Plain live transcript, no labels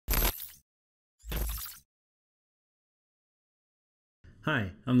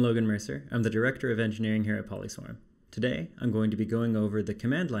Hi, I'm Logan Mercer. I'm the Director of Engineering here at PolySwarm. Today, I'm going to be going over the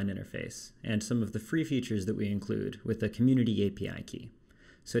command line interface and some of the free features that we include with the Community API key.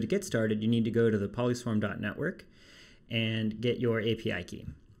 So to get started, you need to go to the polyswarm.network and get your API key.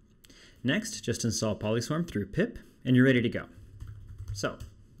 Next, just install PolySwarm through pip, and you're ready to go. So,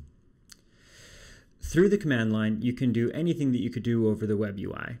 through the command line, you can do anything that you could do over the web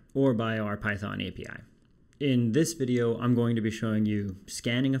UI or by our Python API. In this video, I'm going to be showing you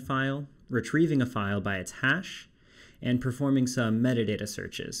scanning a file, retrieving a file by its hash, and performing some metadata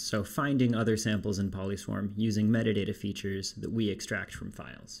searches, so finding other samples in PolySwarm using metadata features that we extract from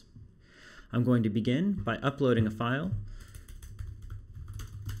files. I'm going to begin by uploading a file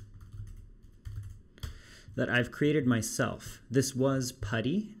that I've created myself. This was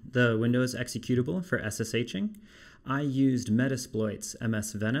PuTTY, the Windows executable for SSHing. I used Metasploit's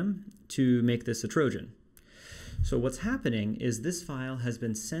MS Venom to make this a Trojan. So what's happening is this file has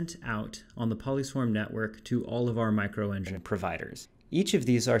been sent out on the PolySwarm network to all of our microengine providers. Each of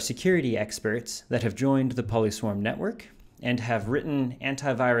these are security experts that have joined the PolySwarm network and have written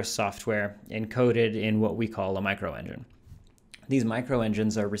antivirus software encoded in what we call a microengine. These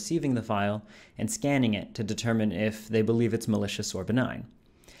microengines are receiving the file and scanning it to determine if they believe it's malicious or benign.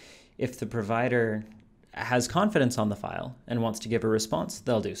 If the provider has confidence on the file and wants to give a response,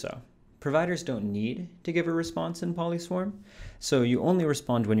 they'll do so. Providers don't need to give a response in PolySwarm, so you only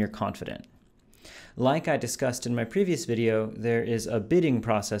respond when you're confident. Like I discussed in my previous video, there is a bidding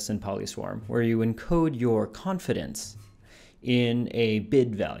process in PolySwarm where you encode your confidence in a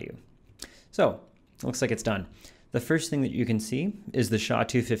bid value. So, looks like it's done. The first thing that you can see is the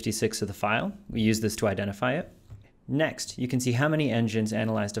SHA-256 of the file. We use this to identify it. Next, you can see how many engines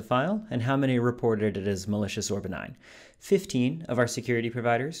analyzed a file and how many reported it as malicious or benign. 15 of our security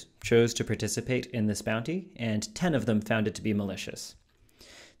providers chose to participate in this bounty, and 10 of them found it to be malicious.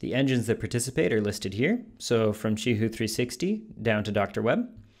 The engines that participate are listed here, so from Chihu360 down to Dr. Web.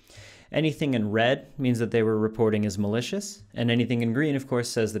 Anything in red means that they were reporting as malicious, and anything in green, of course,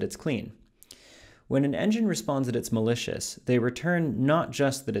 says that it's clean. When an engine responds that it's malicious, they return not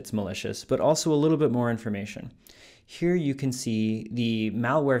just that it's malicious, but also a little bit more information. Here you can see the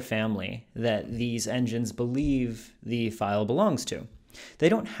malware family that these engines believe the file belongs to. They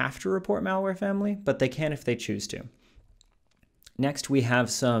don't have to report malware family, but they can if they choose to. Next, we have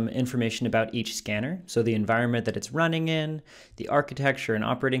some information about each scanner, so the environment that it's running in, the architecture and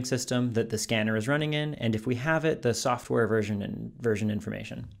operating system that the scanner is running in, and if we have it, the software version and version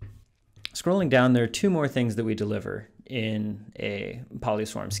information. Scrolling down, there are two more things that we deliver in a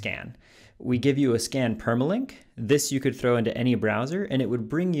PolySwarm scan. We give you a scan permalink. This you could throw into any browser, and it would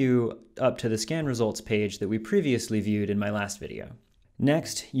bring you up to the scan results page that we previously viewed in my last video.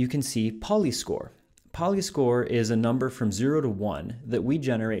 Next, you can see PolyScore. PolyScore is a number from 0 to 1 that we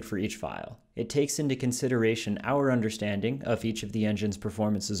generate for each file. It takes into consideration our understanding of each of the engine's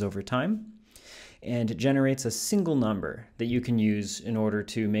performances over time, and it generates a single number that you can use in order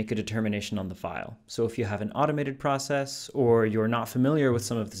to make a determination on the file. So if you have an automated process or you're not familiar with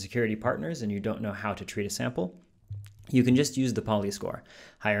some of the security partners and you don't know how to treat a sample, you can just use the PolyScore.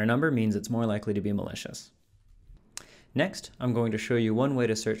 Higher number means it's more likely to be malicious. Next, I'm going to show you one way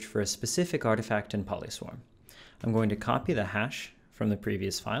to search for a specific artifact in PolySwarm. I'm going to copy the hash from the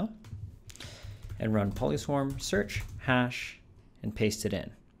previous file and run PolySwarm search hash and paste it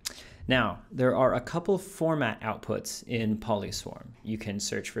in. Now, there are a couple format outputs in PolySwarm. You can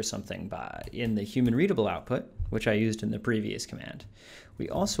search for something in the human readable output, which I used in the previous command. We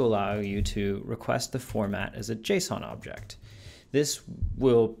also allow you to request the format as a JSON object. This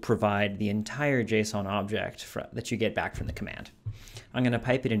will provide the entire JSON object that you get back from the command. I'm going to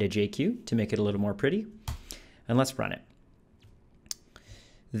pipe it into JQ to make it a little more pretty, and let's run it.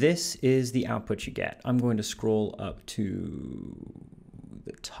 This is the output you get. I'm going to scroll up to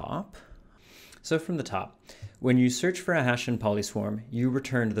the top. So from the top, when you search for a hash in PolySwarm, you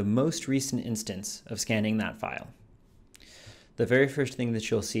return the most recent instance of scanning that file. The very first thing that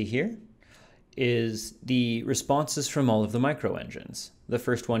you'll see here is the responses from all of the microengines. The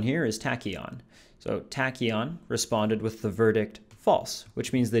first one here is Tachyon. So Tachyon responded with the verdict false,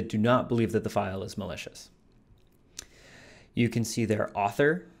 which means they do not believe that the file is malicious. You can see their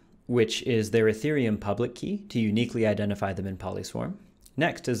author, which is their Ethereum public key to uniquely identify them in PolySwarm.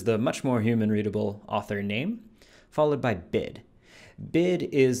 Next is the much more human-readable author name, followed by bid. Bid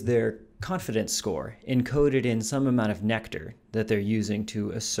is their confidence score encoded in some amount of nectar that they're using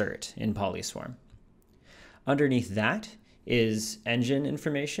to assert in PolySwarm. Underneath that is engine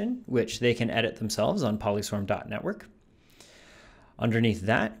information, which they can edit themselves on polyswarm.network. Underneath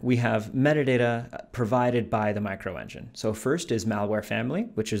that, we have metadata provided by the microengine. So first is malware family,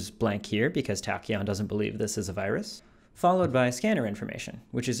 which is blank here because Tachyon doesn't believe this is a virus, followed by scanner information,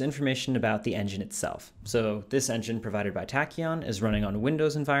 which is information about the engine itself. So this engine provided by Tachyon is running on a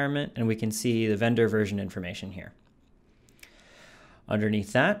Windows environment, and we can see the vendor version information here.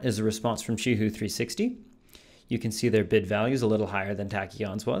 Underneath that is a response from Chihu 360. You can see their bid value is a little higher than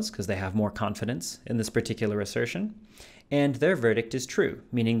Tachyon's was because they have more confidence in this particular assertion. And their verdict is true,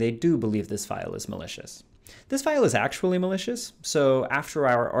 meaning they do believe this file is malicious. This file is actually malicious, so after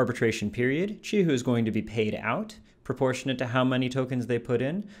our arbitration period, Chihu is going to be paid out, proportionate to how many tokens they put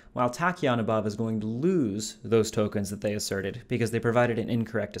in, while Tachyon above is going to lose those tokens that they asserted because they provided an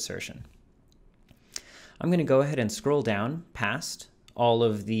incorrect assertion. I'm going to go ahead and scroll down past all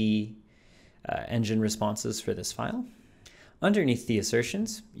of the engine responses for this file. Underneath the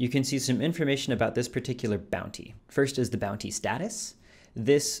assertions, you can see some information about this particular bounty. First is the bounty status.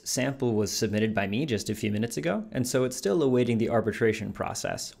 This sample was submitted by me just a few minutes ago, and so it's still awaiting the arbitration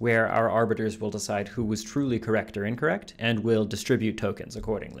process, where our arbiters will decide who was truly correct or incorrect, and will distribute tokens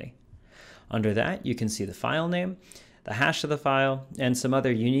accordingly. Under that, you can see the file name, the hash of the file, and some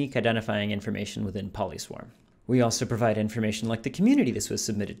other unique identifying information within PolySwarm. We also provide information like the community this was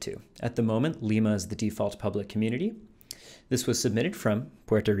submitted to. At the moment, Lima is the default public community. This was submitted from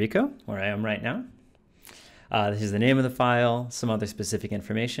Puerto Rico, where I am right now. This is the name of the file, some other specific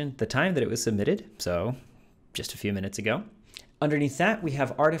information, the time that it was submitted, so just a few minutes ago. Underneath that, we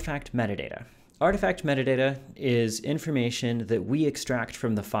have artifact metadata. Artifact metadata is information that we extract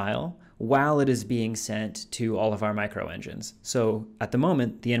from the file while it is being sent to all of our microengines. So at the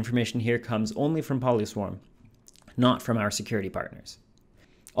moment, the information here comes only from PolySwarm, not from our security partners.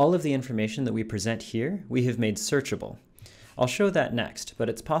 All of the information that we present here, we have made searchable. I'll show that next, but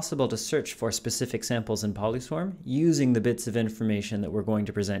it's possible to search for specific samples in PolySwarm using the bits of information that we're going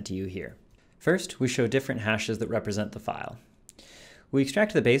to present to you here. First, we show different hashes that represent the file. We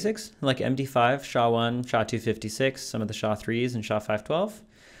extract the basics, like MD5, SHA-1, SHA-256, some of the SHA-3s, and SHA-512.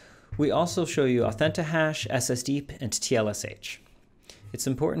 We also show you AuthentiHash, SSDeep, and TLSH. It's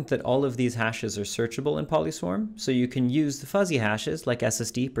important that all of these hashes are searchable in PolySwarm, so you can use the fuzzy hashes like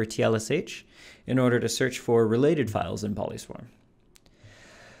SSDeep or TLSH in order to search for related files in PolySwarm.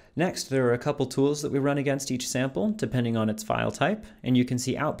 Next, there are a couple tools that we run against each sample, depending on its file type, and you can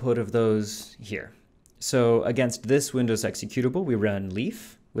see output of those here. So against this Windows executable, we run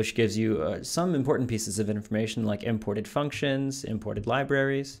leaf, which gives you some important pieces of information like imported functions, imported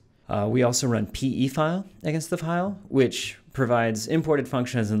libraries. We also run PE file against the file, which provides imported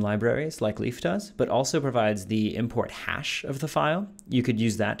functions and libraries like Leaf does, but also provides the import hash of the file. You could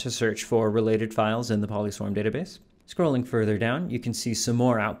use that to search for related files in the PolySwarm database. Scrolling further down, you can see some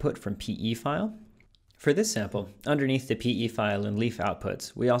more output from PE file. For this sample, underneath the PE file and Leaf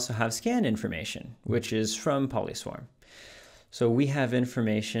outputs, we also have scan information, which is from PolySwarm. So we have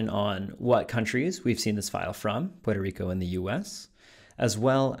information on what countries we've seen this file from, Puerto Rico and the US, as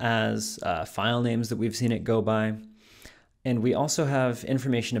well as file names that we've seen it go by. And we also have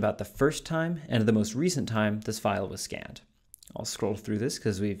information about the first time and the most recent time this file was scanned. I'll scroll through this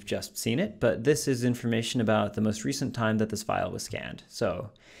because we've just seen it, but this is information about the most recent time that this file was scanned. So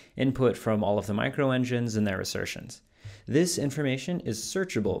input from all of the microengines and their assertions. This information is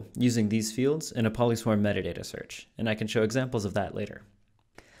searchable using these fields in a PolySwarm metadata search, and I can show examples of that later.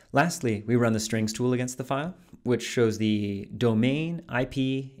 Lastly, we run the strings tool against the file, which shows the domain,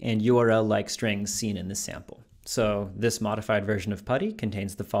 IP, and URL-like strings seen in this sample. So this modified version of PuTTY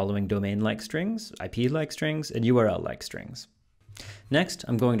contains the following domain-like strings, IP-like strings, and URL-like strings. Next,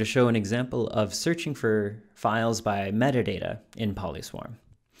 I'm going to show an example of searching for files by metadata in PolySwarm.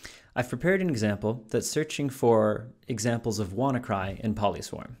 I've prepared an example that's searching for examples of WannaCry in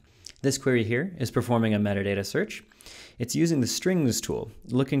PolySwarm. This query here is performing a metadata search. It's using the strings tool,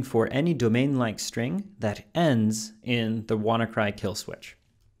 looking for any domain-like string that ends in the WannaCry kill switch.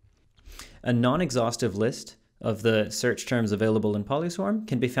 A non-exhaustive list of the search terms available in PolySwarm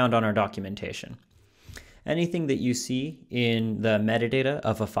can be found on our documentation. Anything that you see in the metadata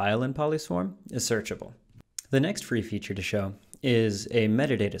of a file in PolySwarm is searchable. The next free feature to show is a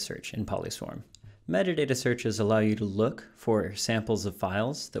metadata search in PolySwarm. Metadata searches allow you to look for samples of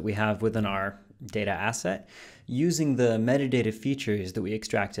files that we have within our data asset using the metadata features that we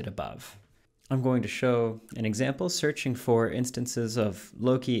extracted above. I'm going to show an example searching for instances of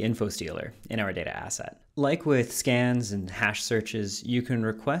Loki InfoStealer in our data asset. Like with scans and hash searches, you can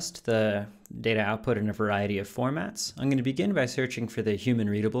request the data output in a variety of formats. I'm going to begin by searching for the human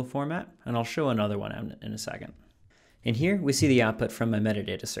readable format, and I'll show another one in a second. In here, we see the output from my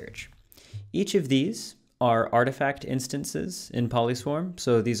metadata search. Each of these are artifact instances in PolySwarm.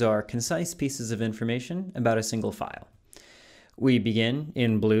 So these are concise pieces of information about a single file. We begin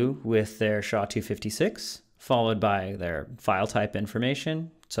in blue with their SHA-256, followed by their file type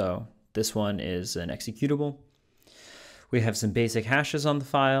information. So this one is an executable. We have some basic hashes on the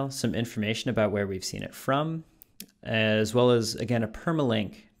file, some information about where we've seen it from, as well as, again, a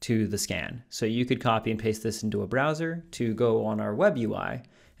permalink to the scan. So you could copy and paste this into a browser to go on our web UI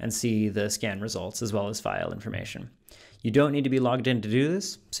and see the scan results as well as file information. You don't need to be logged in to do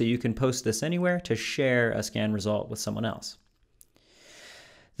this, so you can post this anywhere to share a scan result with someone else.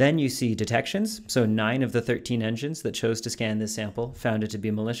 Then you see detections, so 9 of the 13 engines that chose to scan this sample found it to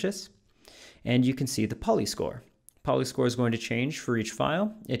be malicious. And you can see the polyscore. Polyscore is going to change for each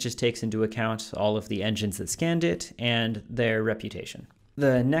file. It just takes into account all of the engines that scanned it and their reputation.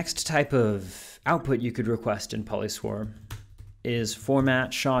 The next type of output you could request in PolySwarm is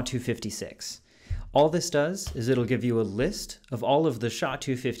format SHA-256. All this does is it'll give you a list of all of the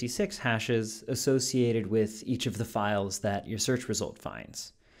SHA-256 hashes associated with each of the files that your search result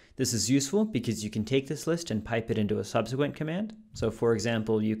finds. This is useful because you can take this list and pipe it into a subsequent command. So for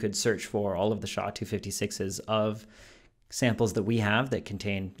example, you could search for all of the SHA-256s of samples that we have that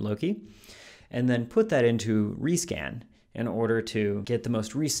contain Loki, and then put that into rescan in order to get the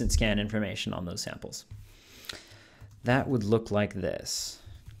most recent scan information on those samples. That would look like this.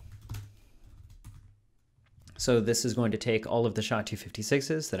 So this is going to take all of the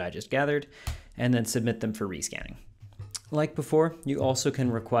SHA-256s that I just gathered and then submit them for rescanning. Like before, you also can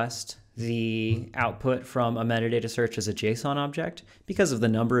request the output from a metadata search as a JSON object. Because of the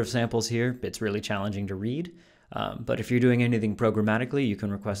number of samples here, it's really challenging to read. But if you're doing anything programmatically, you can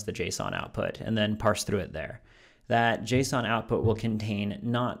request the JSON output and then parse through it there. That JSON output will contain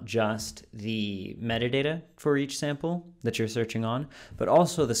not just the metadata for each sample that you're searching on, but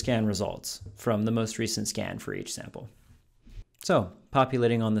also the scan results from the most recent scan for each sample. So,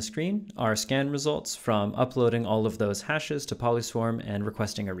 populating on the screen are scan results from uploading all of those hashes to PolySwarm and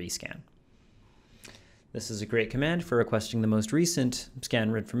requesting a rescan. This is a great command for requesting the most recent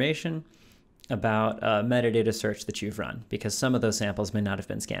scan information about a metadata search that you've run, because some of those samples may not have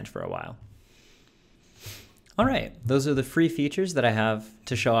been scanned for a while. All right, those are the free features that I have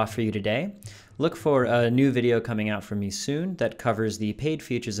to show off for you today. Look for a new video coming out from me soon that covers the paid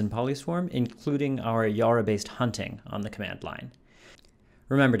features in PolySwarm, including our Yara-based hunting on the command line.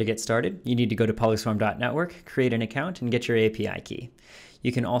 Remember, to get started, you need to go to polyswarm.network, create an account, and get your API key.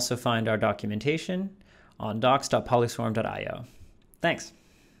 You can also find our documentation on docs.polyswarm.io. Thanks.